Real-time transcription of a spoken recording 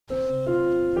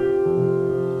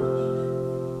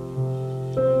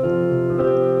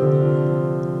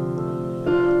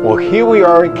Well, here we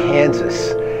are in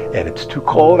Kansas, and it's too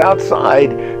cold outside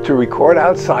to record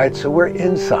outside, so we're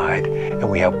inside. And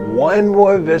we have one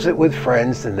more visit with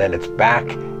friends, and then it's back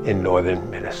in northern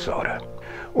Minnesota.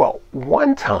 Well,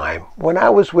 one time when I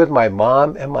was with my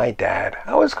mom and my dad,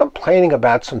 I was complaining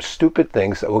about some stupid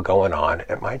things that were going on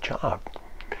at my job.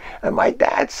 And my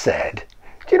dad said,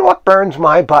 "Do you know what burns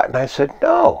my butt?" And I said,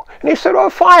 "No." And he said, "Oh, a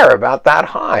fire about that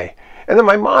high." And then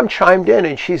my mom chimed in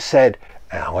and she said,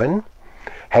 "Alan,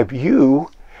 have you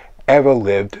ever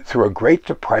lived through a Great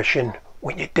Depression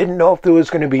when you didn't know if there was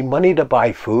going to be money to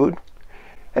buy food?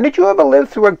 And did you ever live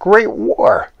through a Great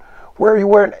War where you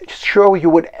weren't sure you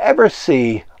would ever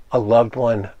see a loved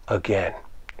one again?"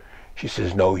 She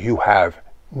says, "No, you have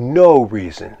no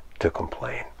reason to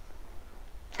complain."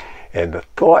 And the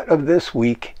thought of this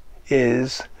week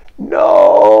is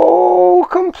no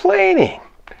complaining.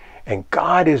 And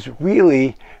God has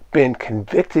really been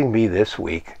convicting me this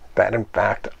week that in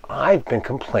fact I've been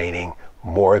complaining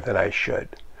more than I should.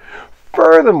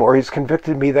 Furthermore, he's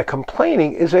convicted me that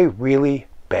complaining is a really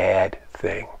bad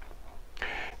thing.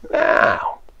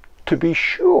 Now, to be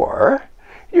sure,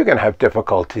 you're going to have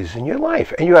difficulties in your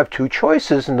life, and you have two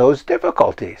choices in those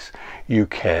difficulties. You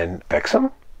can fix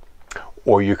them,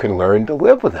 or you can learn to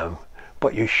live with them,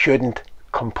 but you shouldn't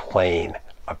complain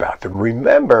about them.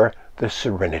 Remember the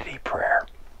Serenity Prayer.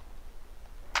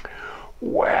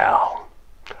 Well,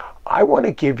 I want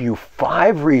to give you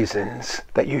 5 reasons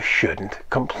that you shouldn't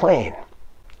complain.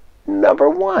 Number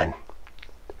 1,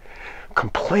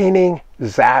 complaining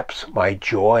zaps my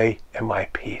joy and my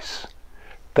peace.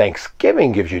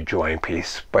 Thanksgiving gives you joy and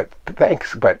peace, but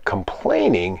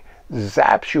complaining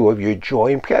zaps you of your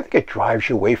joy and peace. I think it drives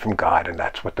you away from God, and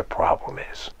that's what the problem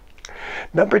is.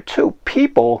 Number 2,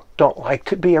 people don't like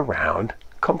to be around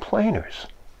complainers.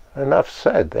 Enough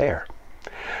said there.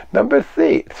 Number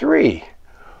 3,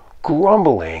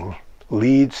 grumbling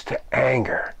leads to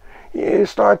anger. You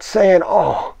start saying,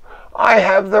 "Oh, I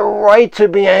have the right to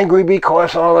be angry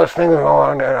because all those things are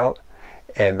going on."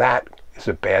 And that is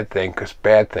a bad thing, because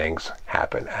bad things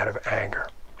happen out of anger.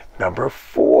 Number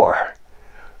 4,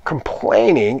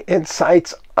 complaining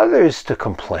incites others to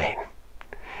complain.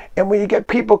 And when you get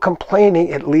people complaining,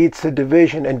 it leads to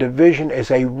division, and division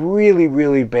is a really,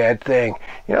 really bad thing.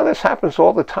 You know, this happens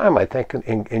all the time, I think,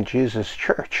 in Jesus'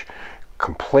 church.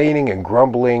 Complaining and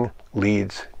grumbling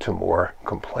leads to more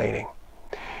complaining.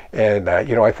 And,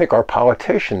 I think our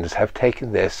politicians have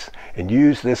taken this and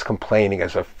used this complaining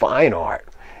as a fine art,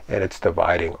 and it's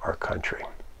dividing our country.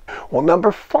 Well,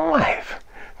 number 5,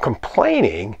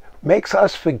 complaining makes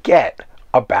us forget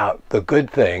about the good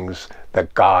things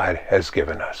that God has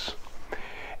given us.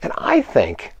 And I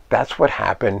think that's what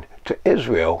happened to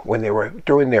Israel when they were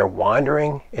doing their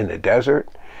wandering in the desert,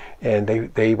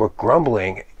 and they were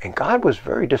grumbling, and God was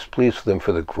very displeased with them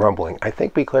for the grumbling. I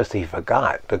think because he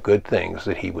forgot the good things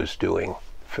that he was doing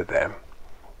for them.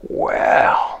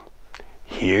 Well,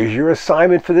 here's your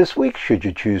assignment for this week, should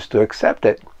you choose to accept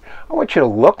it. I want you to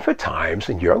look for times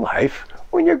in your life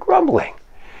when you're grumbling.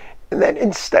 And then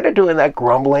instead of doing that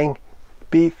grumbling,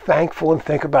 be thankful and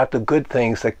think about the good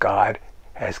things that God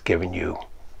has given you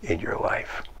in your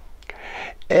life.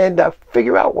 And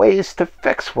figure out ways to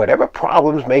fix whatever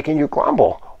problem's making you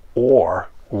grumble, or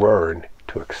learn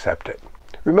to accept it.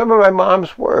 Remember my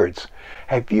mom's words.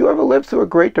 Have you ever lived through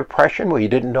a Great Depression where you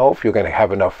didn't know if you're going to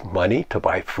have enough money to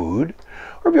buy food?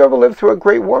 Or have you ever lived through a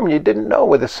Great War when you didn't know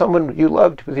whether someone you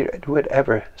loved would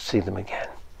ever see them again?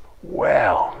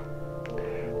 Well,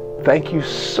 thank you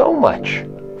so much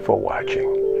for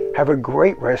watching. Have a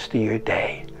great rest of your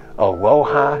day.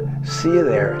 Aloha. See you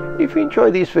there. If you enjoy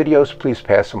these videos, please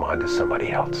pass them on to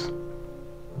somebody else.